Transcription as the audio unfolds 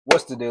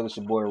What's the deal? It's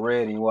your boy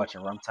Red, and you're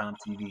watching Runtime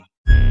TV.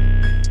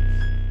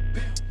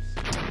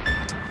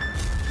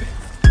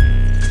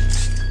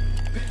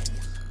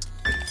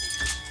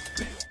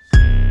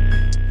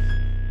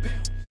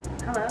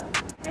 Hello?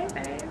 Hey,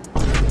 babe.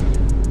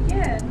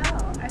 Yeah,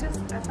 no, I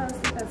fell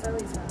asleep at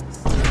Zoe's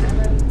house. I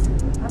love you too.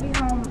 I'll be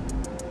home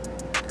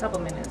a couple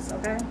minutes,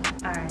 okay?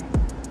 Alright,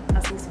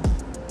 I'll see you soon.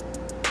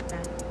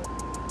 Bye.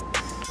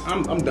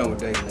 I'm done with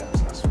dating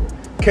apps, I swear.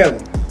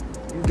 Kelly,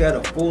 you got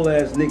a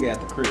full-ass nigga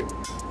at the crib.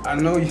 I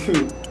know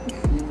you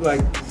like,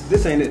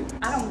 this ain't it.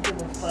 I don't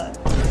give a fuck.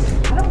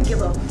 I don't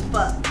give a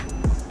fuck.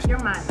 You're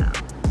mine now.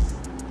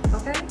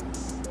 Okay?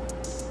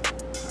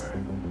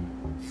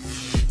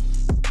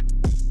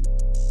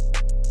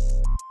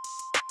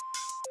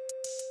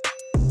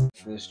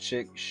 This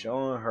chick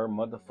showing her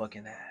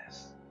motherfucking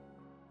ass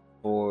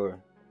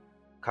for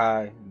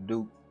Kai,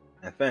 Duke,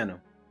 and Phantom.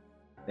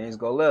 Things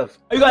go left.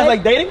 Are you guys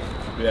like dating?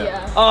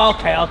 Yeah. Oh,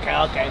 okay. All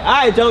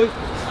right, Joey.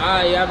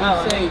 Alright,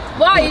 y'all be safe.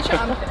 Why are you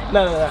trying to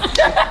No.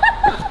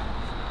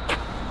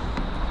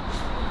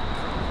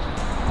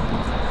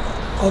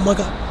 Oh my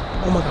god.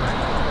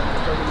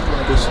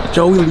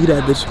 Joey, leave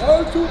that bitch.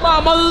 Oh, to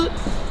my mother.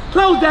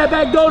 Close that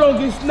back door, don't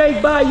get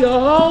snaked by your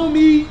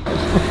homie.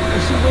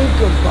 She went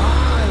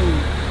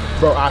goodbye.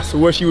 Bro, I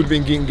swear she would have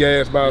been getting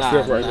gas by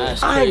herself right now.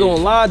 I ain't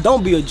gonna lie,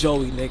 don't be a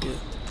Joey, nigga.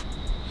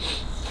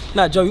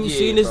 Nah, Joe, you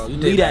seen this? Bro, you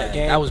leave that,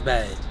 gang. That was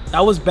bad.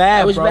 That was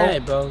bad, That was bro.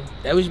 bad, bro.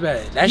 That was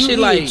bad. That you shit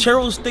like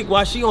Cheryl stick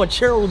while she on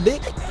Cheryl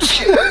dick.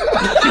 You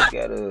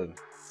gotta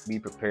be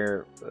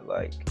prepared for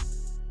like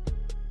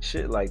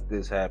shit like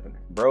this happening.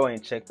 Bro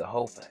ain't checked the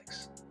whole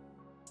facts.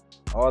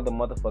 All the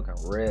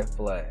motherfucking red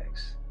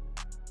flags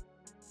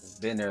has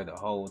been there the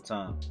whole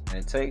time. And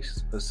it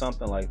takes for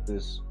something like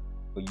this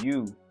for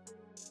you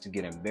to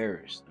get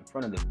embarrassed in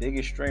front of the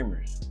biggest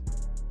streamers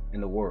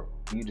in the world.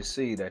 For you to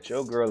see that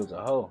your girl is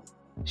a hoe.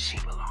 She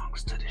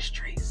belongs to the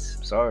streets.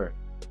 I'm sorry,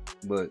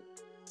 but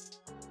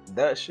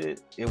that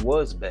shit, it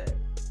was bad.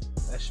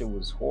 That shit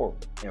was horrible.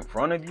 In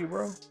front of you,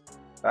 bro,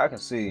 I can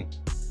see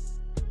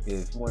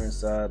if you went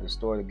inside the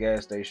store, the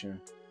gas station,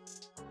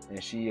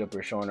 and she up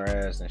there showing her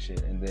ass and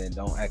shit, and then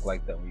don't act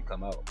like that when you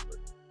come out. But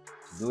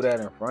to do that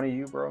in front of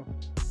you, bro,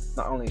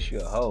 not only is she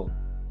a hoe,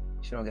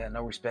 she don't got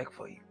no respect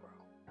for you, bro.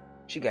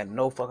 She got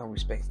no fucking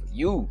respect for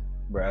you,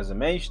 bro. As a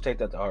man, you should take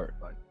that to heart.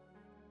 Like,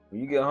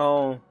 when you get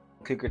home,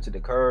 kick her to the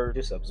curb,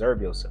 just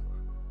observe yourself.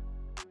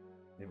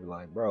 You be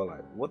like, bro,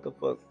 like, what the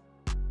fuck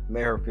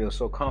made her feel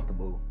so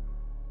comfortable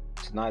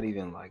to not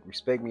even like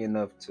respect me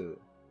enough to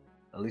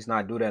at least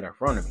not do that in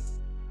front of me?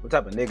 What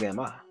type of nigga am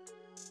I?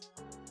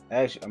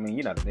 Actually, I mean,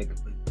 you're not a nigga,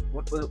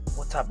 but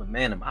what type of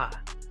man am I?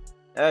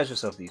 Ask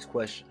yourself these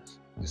questions.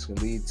 This can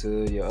lead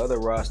to your other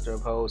roster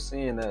of hoes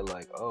seeing that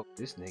like, oh,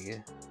 this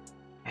nigga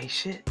ain't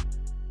shit.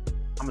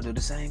 I'm gonna do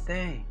the same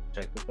thing.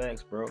 Check the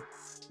facts, bro.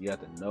 You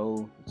have to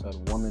know the type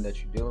of woman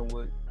that you're dealing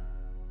with.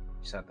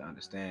 You just have to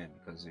understand,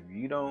 because if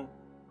you don't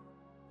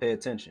pay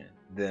attention,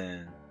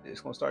 then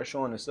it's gonna start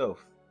showing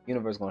itself. The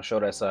universe is gonna show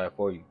that side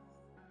for you.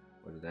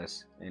 Whether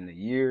that's in a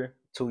year,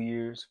 2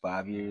 years,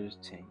 5 years,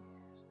 10 years.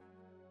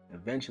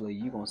 Eventually,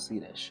 you're gonna see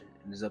that shit.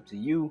 And it's up to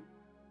you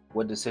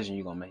what decision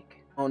you're gonna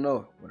make. I don't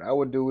know. What I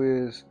would do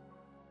is,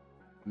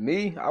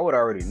 me, I would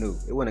already knew.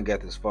 It wouldn't have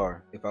got this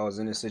far. If I was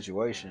in this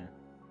situation,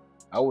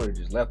 I would have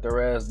just left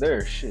her ass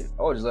there, shit.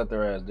 I would just left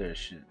her ass there,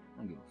 shit. I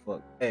don't give a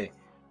fuck. Hey,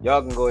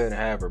 y'all can go ahead and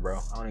have her,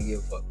 bro. I don't even give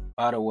a fuck.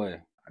 By the way,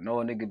 I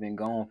know a nigga been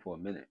gone for a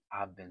minute.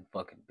 I've been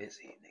fucking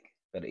busy, nigga.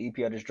 Got an EP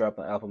I just dropped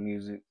on Apple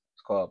Music.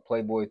 It's called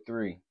Playboy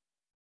 3.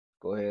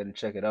 Go ahead and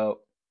check it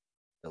out.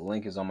 The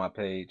link is on my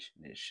page,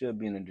 and it should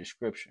be in the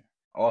description.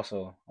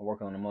 Also, I'm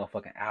working on a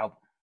motherfucking album,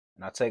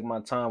 and I take my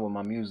time with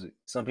my music.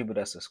 Some people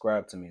that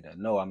subscribe to me that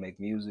know I make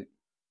music,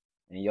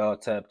 and y'all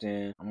tapped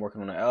in. I'm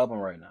working on an album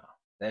right now.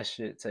 That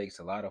shit takes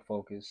a lot of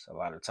focus, a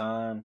lot of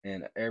time,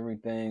 and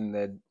everything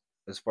that,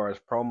 as far as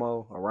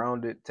promo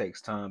around it,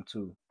 takes time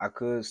too. I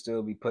could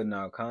still be putting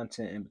out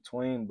content in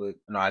between, but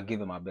no, I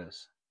give it my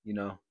best. You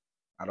know,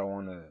 I don't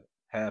want to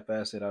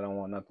half-ass it. I don't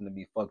want nothing to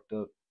be fucked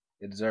up.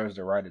 It deserves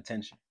the right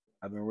attention.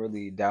 I've been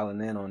really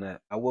dialing in on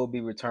that. I will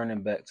be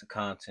returning back to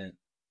content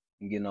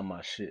and getting on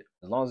my shit.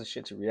 As long as it's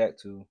shit to react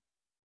to,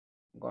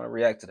 I'm gonna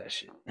react to that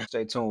shit.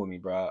 Stay tuned with me,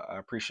 bro. I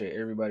appreciate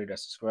everybody that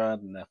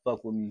subscribed and that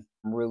fuck with me.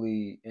 I'm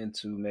really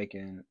into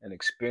making an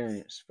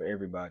experience for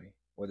everybody,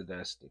 whether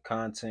that's the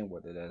content,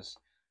 whether that's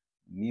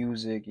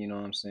music, you know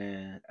what I'm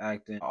saying,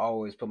 acting. I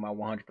always put my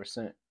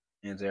 100%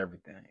 into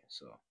everything.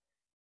 So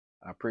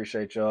I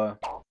appreciate y'all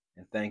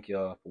and thank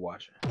y'all for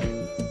watching.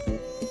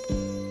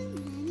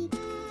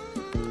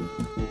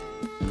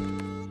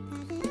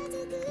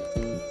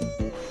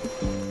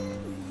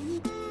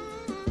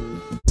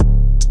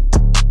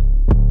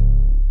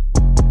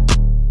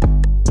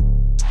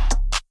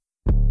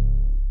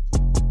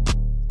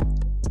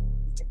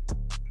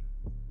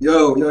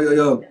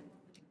 Yo.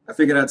 I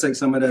figured I'd take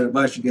some of that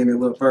advice you gave me a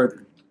little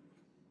further.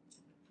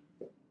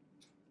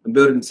 I'm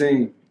building a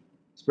team.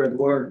 Spread the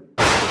word.